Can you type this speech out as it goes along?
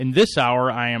In this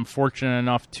hour, I am fortunate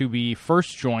enough to be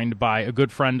first joined by a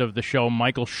good friend of the show,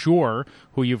 Michael Schur,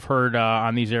 who you've heard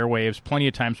on these airwaves plenty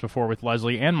of times before with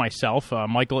Leslie and myself.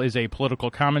 Michael is a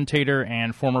political commentator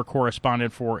and former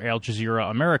correspondent for Al Jazeera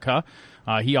America.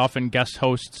 He often guest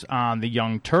hosts on The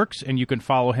Young Turks, and you can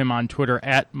follow him on Twitter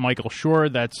at Michael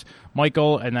Schur. That's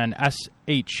Michael and then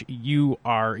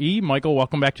Shure. Michael,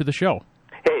 welcome back to the show.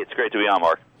 Hey, it's great to be on,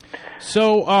 Mark.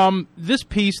 So this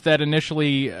piece that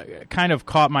initially kind of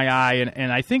caught my eye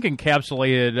and I think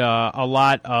encapsulated a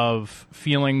lot of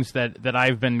feelings that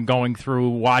I've been going through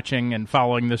watching and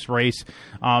following this race,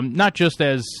 not just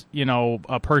as,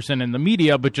 a person in the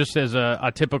media, but just as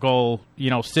a typical,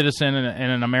 citizen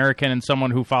and an American and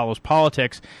someone who follows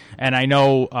politics. And I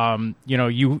know,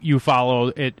 you follow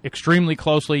it extremely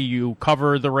closely. You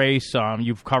cover the race.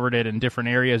 You've covered it in different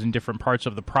areas and different parts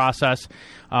of the process.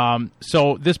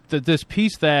 So this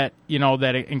piece that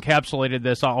encapsulated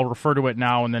this, I'll refer to it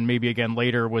now and then maybe again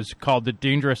later, was called "The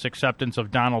Dangerous Acceptance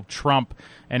of Donald Trump,"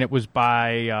 and it was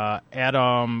by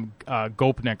Adam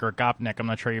Gopnik, I'm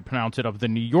not sure how you pronounce it, of The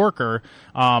New Yorker.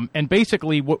 And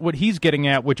basically what he's getting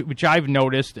at, which I've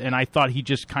noticed, and I thought he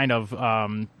just kind of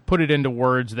put it into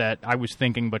words that I was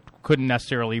thinking but couldn't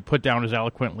necessarily put down as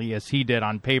eloquently as he did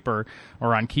on paper,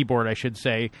 or on keyboard, I should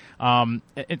say. And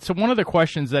so one of the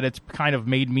questions that it's kind of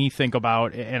made me think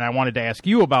about, and I wanted to ask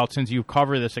you about since you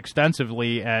cover this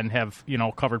extensively and have,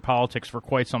 covered politics for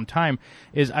quite some time,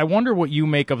 is I wonder what you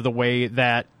make of the way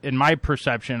that, in my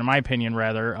opinion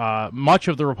rather, much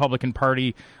of the Republican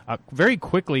Party very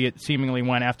quickly, it seemingly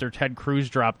went after Ted Cruz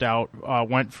dropped out,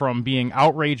 went from being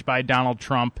outraged by Donald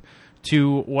Trump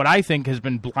to what I think has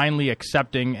been blindly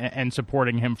accepting and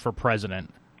supporting him for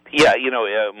president. Yeah,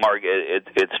 Mark,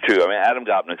 it's true. I mean, Adam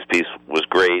Gopnik's piece was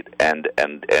great, and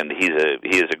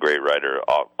he is a great writer.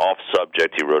 Off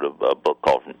subject, he wrote a book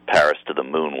called From Paris to the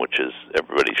Moon, which is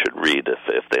everybody should read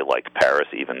if they like Paris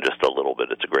even just a little bit.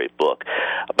 It's a great book,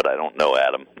 but I don't know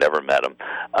Adam, never met him.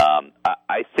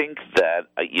 I think that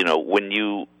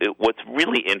what's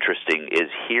really interesting is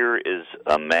here is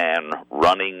a man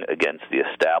running against the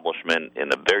establishment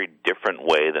in a very different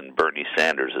way than Bernie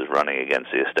Sanders is running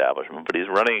against the establishment, but he's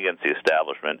running against the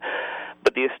establishment,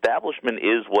 but the establishment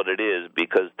is what it is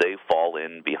because they fall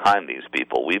in behind these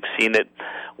people. We've seen it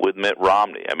with Mitt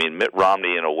Romney. I mean, Mitt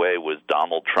Romney, in a way, was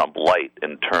Donald Trump light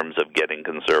in terms of getting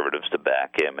conservatives to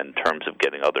back him, in terms of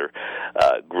getting other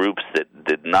groups that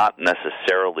did not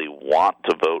necessarily want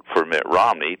to vote for Mitt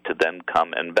Romney to then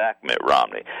come and back Mitt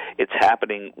Romney. It's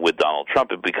happening with Donald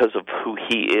Trump, and because of who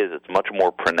he is, it's much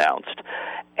more pronounced.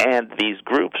 And these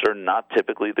groups are not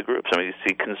typically the groups. I mean, you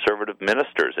see conservative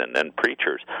ministers and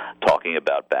preachers talking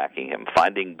about backing him,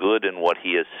 finding good in what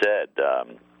he has said,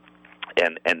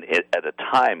 and at a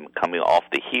time coming off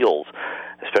the heels,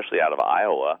 especially out of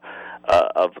Iowa,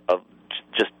 of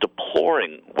just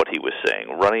deploring what he was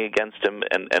saying, running against him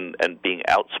and being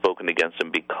outspoken against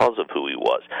him because of who he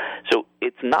was. So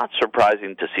it's not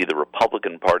surprising to see the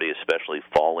Republican Party especially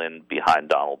fall in behind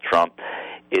Donald Trump.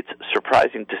 It's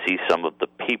surprising to see some of the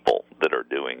people that are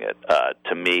doing it,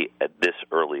 to me, at this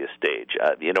earliest stage.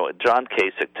 John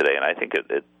Kasich today, and I think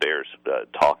it bears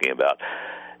talking about,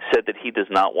 said that he does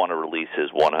not want to release his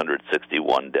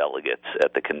 161 delegates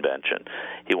at the convention.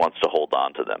 He wants to hold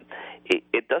on to them.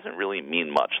 It doesn't really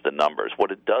mean much, the numbers.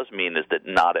 What it does mean is that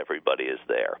not everybody is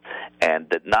there, and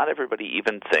that not everybody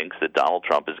even thinks that Donald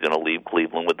Trump is going to leave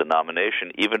Cleveland with the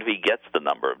nomination, even if he gets the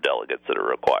number of delegates that are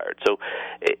required. So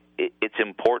it's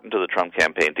important to the Trump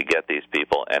campaign to get these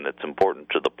people, and it's important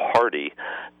to the party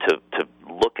to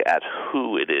look at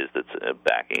who it is that's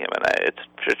backing him, and it's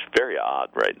just very odd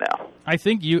right now. I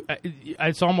think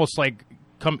it's almost like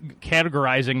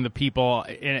categorizing the people,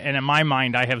 and in my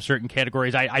mind, I have certain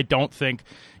categories. I don't think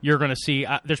you're going to see.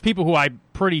 There's people who I'm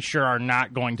pretty sure are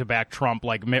not going to back Trump,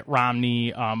 like Mitt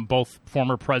Romney, both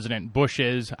former President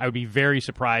Bushes. I would be very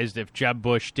surprised if Jeb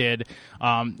Bush did.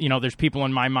 There's people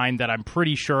in my mind that I'm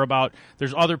pretty sure about.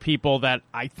 There's other people that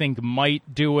I think might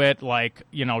do it, like,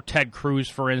 Ted Cruz,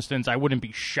 for instance. I wouldn't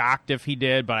be shocked if he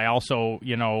did, but I also,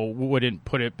 wouldn't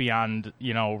put it beyond,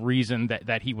 reason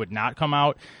that he would not come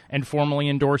out and formally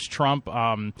endorse Trump.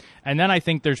 And then I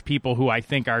think there's people who I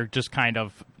think are just kind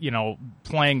of,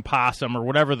 playing possum, or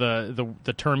whatever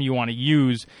the term you want to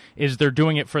use, is they're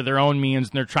doing it for their own means,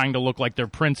 and they're trying to look like they're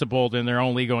principled, and they're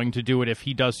only going to do it if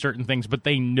he does certain things, but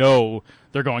they know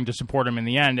they're going to support him in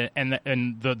the end.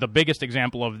 And the biggest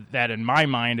example of that in my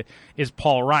mind is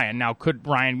Paul Ryan. Now, could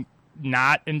Ryan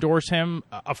not endorse him?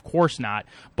 Of course not.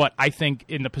 But I think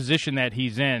in the position that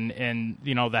he's in, and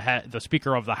the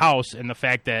Speaker of the House, and the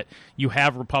fact that you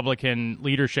have Republican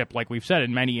leadership, like we've said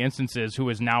in many instances, who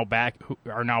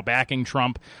are now backing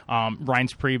Trump.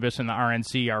 Reince Priebus and the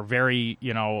RNC are very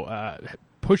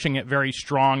pushing it very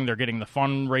strong. They're getting the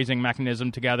fundraising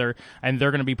mechanism together, and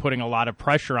they're going to be putting a lot of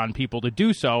pressure on people to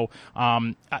do so.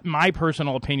 My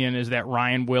personal opinion is that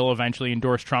Ryan will eventually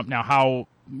endorse Trump. Now, how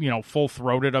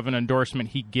full-throated of an endorsement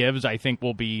he gives, I think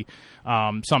will be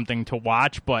something to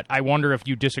watch. But I wonder if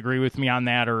you disagree with me on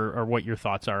that, or what your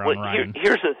thoughts are on Ryan.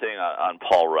 Here's the thing on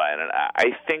Paul Ryan, and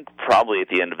I think probably at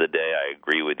the end of the day I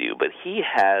agree with you, but he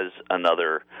has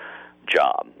another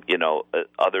job,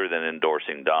 other than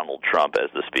endorsing Donald Trump as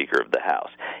the Speaker of the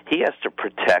House. He has to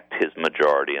protect his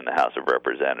majority in the House of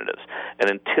Representatives. And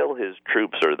until his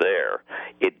troops are there,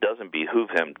 it doesn't behoove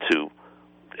him to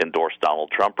endorse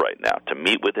Donald Trump right now, to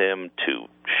meet with him, to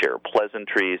share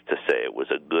pleasantries, to say it was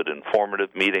a good, informative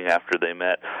meeting after they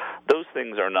met. Those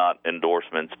things are not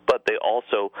endorsements, but they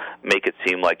also make it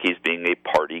seem like he's being a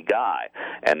party guy,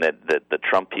 and that the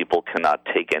Trump people cannot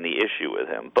take any issue with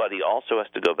him. But he also has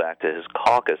to go back to his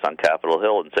caucus on Capitol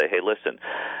Hill and say, hey, listen,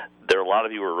 there are a lot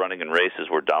of you who are running in races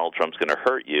where Donald Trump's going to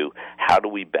hurt you. How do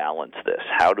we balance this?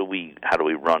 How do we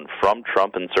run from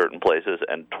Trump in certain places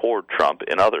and toward Trump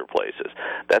in other places?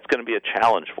 That's going to be a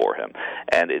challenge for him,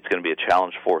 and it's going to be a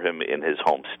challenge for him in his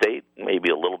home state, maybe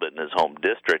a little bit in his home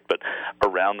district, but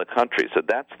around the country. So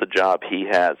that's the job he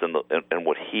has and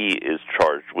what he is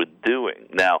charged with doing.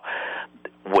 Now,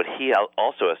 what he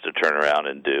also has to turn around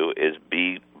and do is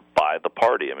be by the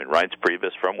party. I mean, Reince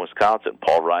Priebus from Wisconsin,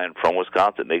 Paul Ryan from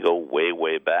Wisconsin, they go way,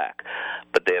 way back.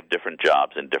 But they have different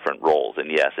jobs and different roles.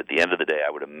 And yes, at the end of the day,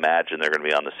 I would imagine they're going to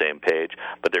be on the same page,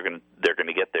 but they're going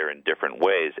to get there in different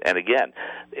ways. And again,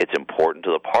 it's important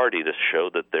to the party to show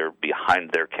that they're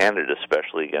behind their candidate,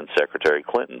 especially against Secretary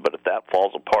Clinton. But if that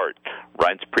falls apart,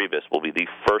 Reince Priebus will be the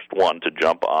first one to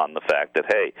jump on the fact that,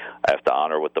 hey, I have to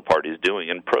honor what the party's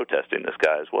doing and protesting this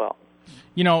guy as well.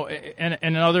 And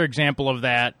another example of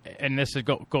that, and this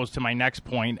goes to my next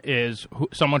point, is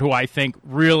someone who I think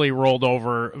really rolled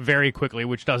over very quickly,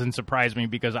 which doesn't surprise me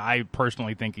because I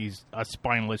personally think he's a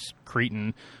spineless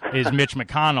cretin, is Mitch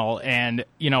McConnell. And,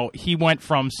 he went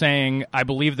from saying, I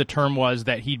believe the term was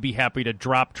that he'd be happy to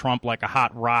drop Trump like a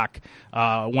hot rock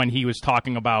when he was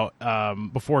talking about,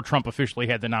 before Trump officially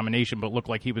had the nomination, but looked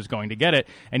like he was going to get it.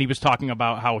 And he was talking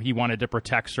about how he wanted to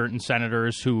protect certain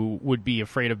senators who would be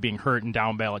afraid of being hurt and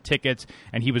down ballot tickets,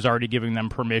 and he was already giving them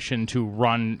permission to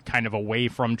run kind of away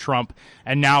from Trump.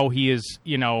 And now he is,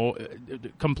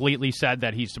 completely said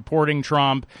that he's supporting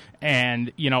Trump,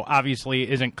 and, obviously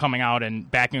isn't coming out and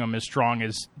backing him as strong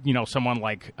as, someone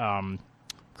like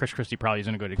Chris Christie probably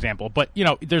isn't a good example, but,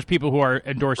 there's people who are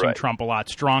endorsing Trump a lot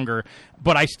stronger.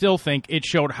 But I still think it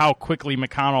showed how quickly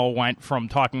McConnell went from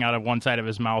talking out of one side of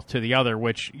his mouth to the other,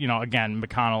 which, again,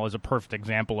 McConnell is a perfect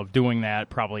example of doing that,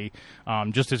 probably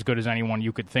just as good as anyone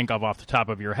you could think of off the top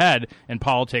of your head in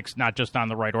politics, not just on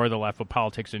the right or the left, but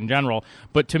politics in general.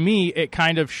 But to me, it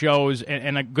kind of shows,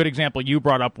 and a good example you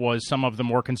brought up was some of the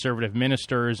more conservative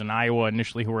ministers in Iowa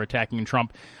initially who were attacking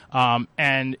Trump.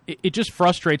 And it just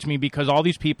frustrates me because all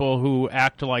these people who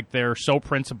act like they're so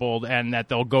principled and that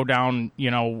they'll go down,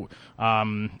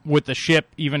 with the ship,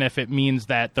 even if it means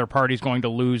that their party's going to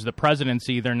lose the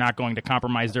presidency, they're not going to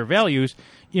compromise their values,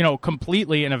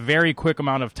 completely in a very quick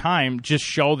amount of time, just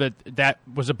show that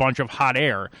was a bunch of hot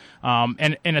air.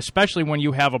 And especially when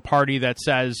you have a party that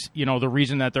says, the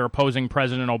reason that they're opposing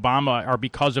President Obama are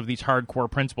because of these hardcore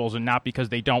principles and not because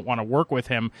they don't want to work with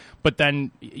him. But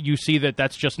then you see that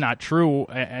that's just not true,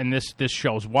 and this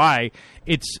shows why.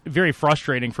 It's very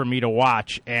frustrating for me to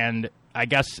watch, and I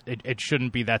guess it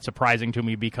shouldn't be that surprising to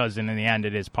me because in the end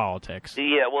it is politics.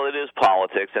 Yeah, well, it is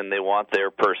politics, and they want their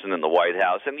person in the White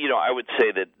House. And I would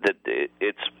say that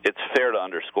it's fair to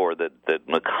underscore that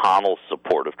McConnell's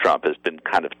support of Trump has been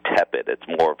kind of tepid. It's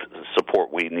more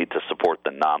support. We need to support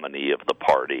the nominee of the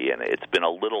party, and it's been a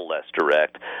little less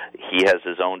direct. He has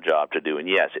his own job to do, and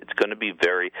yes, it's going to be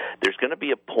there's going to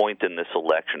be a point in this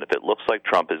election, if it looks like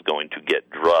Trump is going to get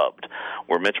drubbed,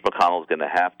 where Mitch McConnell is going to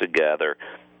have to gather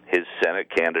his Senate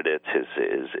candidates, his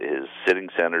sitting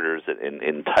senators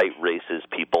in tight races,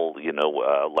 people,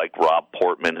 like Rob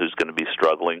Portman, who's going to be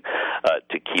struggling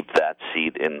to keep that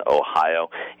seat in Ohio.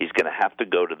 He's going to have to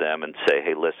go to them and say,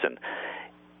 hey, listen,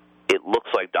 it looks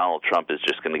like Donald Trump is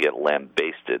just going to get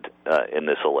lambasted in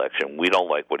this election. We don't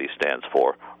like what he stands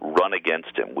for. Run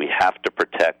against him. We have to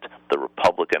protect the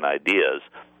Republican ideas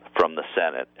from the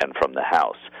Senate and from the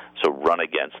House. So run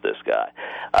against this guy.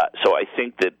 So I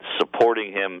think that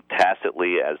supporting him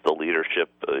tacitly as the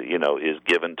leadership, is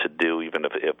given to do, even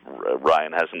if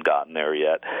Ryan hasn't gotten there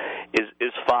yet,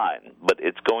 is fine. But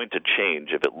it's going to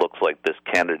change if it looks like this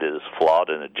candidate is flawed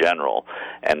in a general,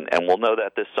 and we'll know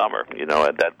that this summer.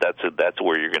 That's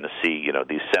where you're going to see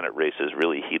these Senate races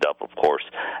really heat up, of course,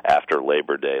 after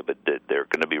Labor Day. But they're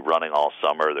going to be running all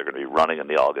summer. They're going to be running in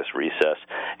the August recess,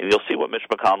 and you'll see what Mitch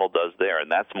McConnell does there, and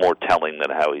that's more telling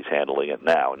than how he's handling it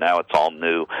now. Now it's all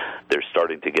new. They're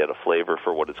starting to get a flavor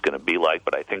for what it's going to be like,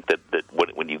 but I think that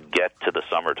when you get to the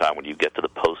summertime, when you get to the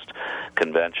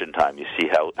post-convention time, you see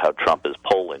how Trump is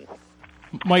polling.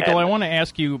 Michael, I want to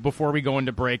ask you before we go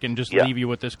into break and just leave you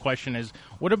with this question is,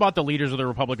 what about the leaders of the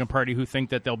Republican Party who think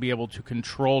that they'll be able to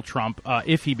control Trump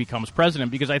if he becomes president?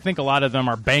 Because I think a lot of them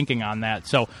are banking on that.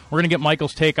 So we're going to get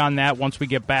Michael's take on that once we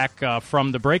get back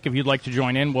from the break. If you'd like to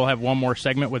join in, we'll have one more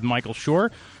segment with Michael Schur.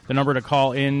 The number to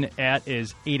call in at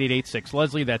is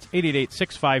 888-6-LESLIE. That's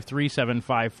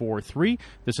 888-653-7543.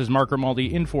 This is Mark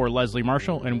Grimaldi in for Leslie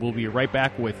Marshall, and we'll be right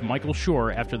back with Michael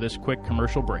Schur after this quick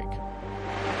commercial break.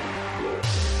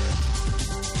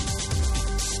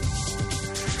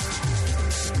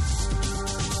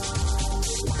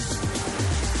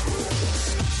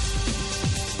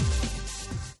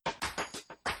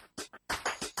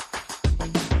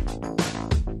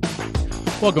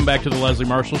 Welcome back to the Leslie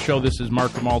Marshall Show. This is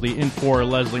Mark Grimaldi in for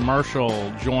Leslie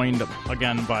Marshall, joined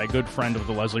again by a good friend of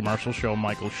the Leslie Marshall Show,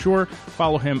 Michael Schur.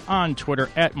 Follow him on Twitter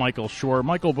at Michael Schur.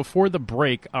 Michael, before the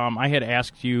break, I had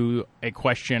asked you a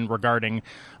question regarding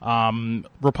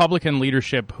Republican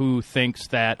leadership who thinks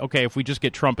that, okay, if we just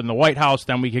get Trump in the White House,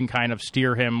 then we can kind of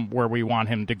steer him where we want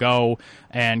him to go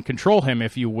and control him,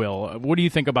 if you will. What do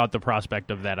you think about the prospect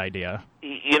of that idea?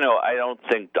 I don't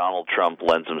think Donald Trump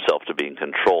lends himself to being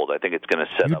controlled. I think it's going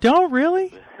to set up... You don't,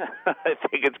 really? I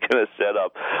think it's going to set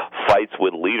up fights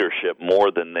with leadership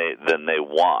more than they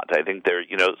want. I think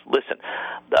listen,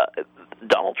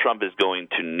 Donald Trump is going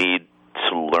to need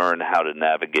to learn how to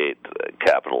navigate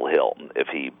Capitol Hill if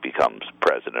he becomes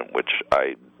president, which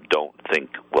I don't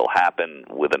think will happen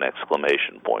with an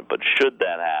exclamation point. But should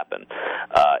that happen,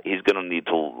 he's going to need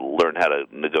to learn how to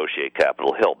negotiate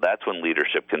Capitol Hill. That's when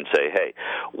leadership can say, hey,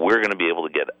 we're going to be able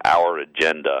to get our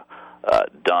agenda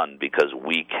done because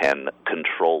we can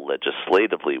control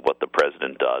legislatively what the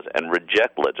president does and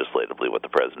reject legislatively what the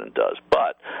president does.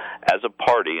 But as a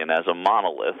party and as a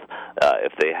monolith,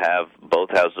 if they have both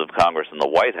houses of Congress and the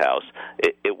White House,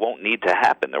 it won't need to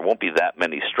happen. There won't be that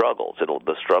many struggles.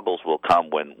 The struggles will come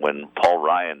when Paul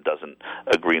Ryan doesn't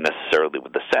agree necessarily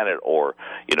with the Senate, or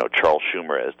Charles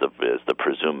Schumer as the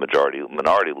presumed minority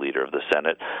leader of the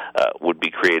Senate would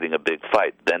be creating a big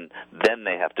fight. Then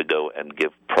they have to go and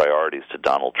give priority to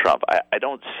Donald Trump. I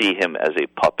don't see him as a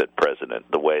puppet president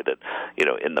the way that,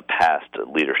 in the past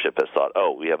leadership has thought,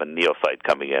 oh, we have a neophyte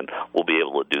coming in, we'll be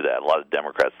able to do that. A lot of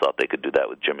Democrats thought they could do that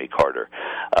with Jimmy Carter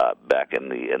back in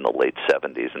the late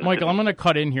 70s. And Michael, I'm going to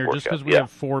cut in here just because we have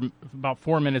about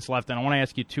 4 minutes left, and I want to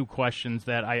ask you two questions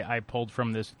that I pulled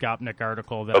from this Gopnik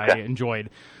article that I enjoyed.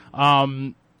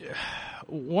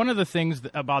 One of the things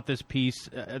about this piece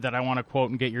that I want to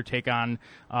quote and get your take on,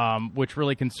 which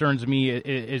really concerns me,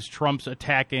 is Trump's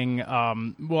attacking,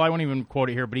 well, I won't even quote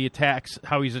it here, but he attacks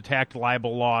how he's attacked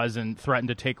libel laws and threatened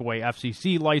to take away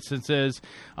FCC licenses,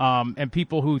 and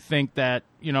people who think that,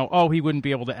 he wouldn't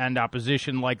be able to end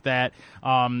opposition like that.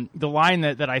 The line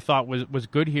that I thought was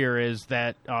good here is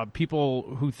that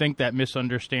people who think that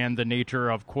misunderstand the nature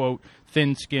of, quote,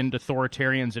 thin-skinned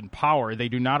authoritarians in power. They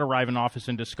do not arrive in office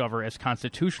and discover, as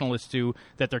constitutionalists do,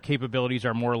 that their capabilities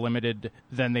are more limited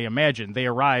than they imagine. They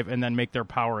arrive and then make their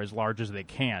power as large as they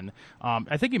can.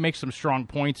 I think he makes some strong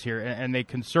points here, and they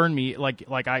concern me. Like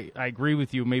I agree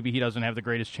with you, maybe he doesn't have the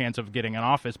greatest chance of getting in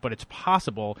office, but it's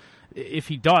possible. If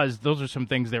he does, those are some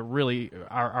things that really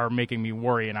are making me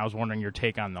worry, and I was wondering your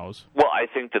take on those. Well, I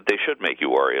think that they should make you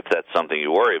worry if that's something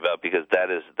you worry about, because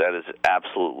that is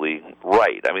absolutely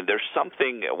right. I mean, there's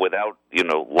something, without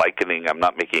likening, I'm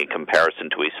not making a comparison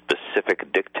to a specific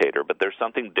dictator, but there's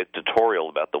something dictatorial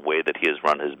about the way that he has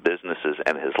run his businesses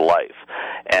and his life.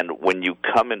 And when you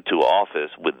come into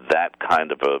office with that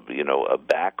kind of a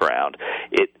background,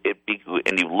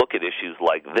 and you look at issues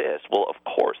like this, well, of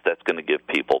course, that's going to give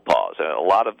people pause. A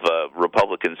lot of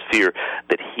Republicans fear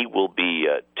that he will be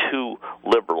too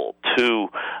liberal, too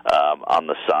on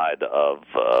the side of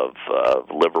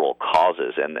liberal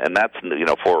causes, and that's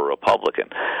for a Republican.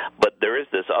 But there is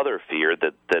this other fear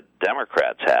that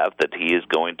Democrats have, that he is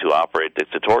going to operate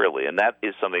dictatorially, and that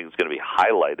is something that's going to be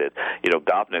highlighted.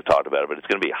 Gopnik talked about it, but it's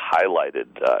going to be highlighted,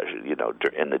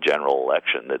 in the general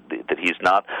election, that he's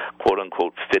not, quote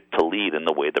unquote, fit to lead in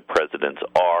the way the presidents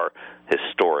are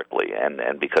historically,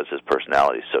 and because his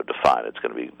personality is so defined, it's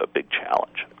going to be a big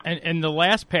challenge. And the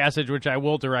last passage, which I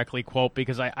will directly quote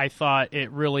because I thought it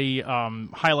really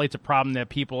highlights a problem that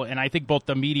people, and I think both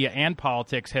the media and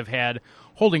politics, have had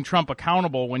holding Trump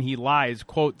accountable when he lies.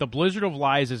 Quote, "The blizzard of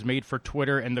lies is made for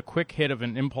Twitter and the quick hit of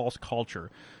an impulse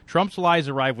culture. Trump's lies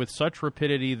arrive with such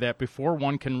rapidity that before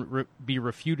one can be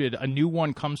refuted, a new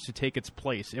one comes to take its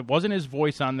place. It wasn't his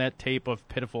voice on that tape of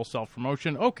pitiful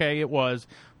self-promotion. Okay, it was,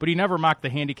 but he never mocked the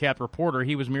handicapped reporter.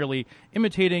 He was merely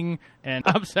imitating an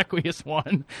obsequious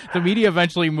one." The media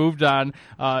eventually moved on,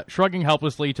 shrugging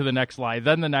helplessly to the next lie,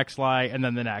 then the next lie, and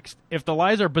then the next. If the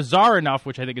lies are bizarre enough,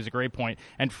 which I think is a great point,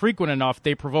 and frequent enough,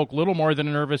 they provoke little more than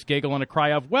a nervous giggle and a cry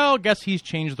of, well, guess he's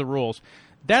changed the rules.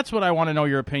 That's what I want to know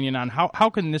your opinion on.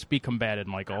 How can this be combated,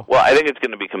 Michael? Well, I think it's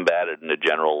going to be combated in the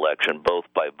general election, both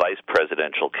by vice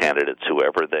presidential candidates,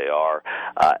 whoever they are,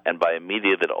 and by a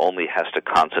media that only has to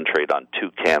concentrate on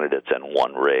two candidates and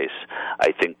one race.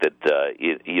 I think that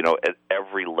at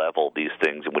every level, these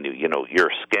things, when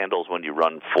your scandals when you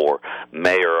run for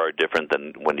mayor are different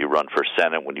than when you run for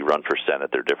Senate. When you run for Senate,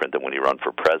 they're different than when you run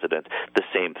for president. The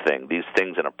same thing. These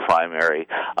things in a primary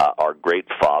are great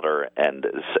fodder, and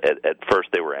at first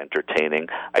they were entertaining.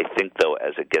 I think, though,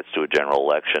 as it gets to a general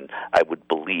election, I would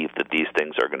believe that these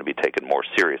things are going to be taken more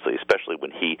seriously, especially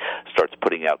when he starts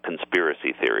putting out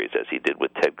conspiracy theories, as he did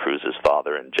with Ted Cruz's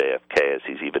father and JFK, as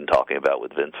he's even talking about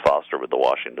with Vince Foster with the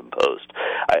Washington Post.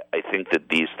 I think that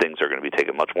these things are going to be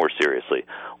taken much more seriously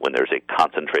when there's a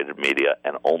concentrated media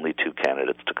and only two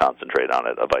candidates to concentrate on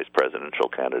it, a vice presidential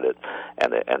candidate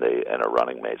and a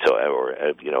running mate, or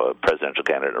a presidential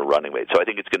candidate and a running mate. So I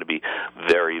think it's going to be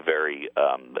very, very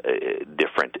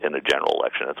different in a general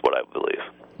election. That's what I believe.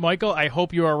 Michael, I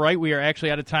hope you are right. We are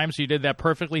actually out of time, so you did that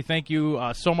perfectly. Thank you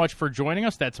so much for joining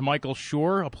us. That's Michael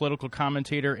Schur, a political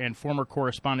commentator and former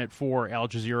correspondent for Al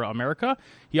Jazeera America.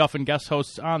 He often guest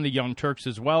hosts on the Young Turks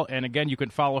as well. And again, you can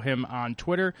follow him on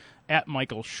Twitter at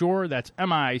Michael Schur. That's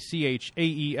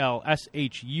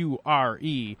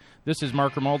MichaelShure. This is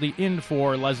Mark Grimaldi in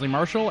for Leslie Marshall.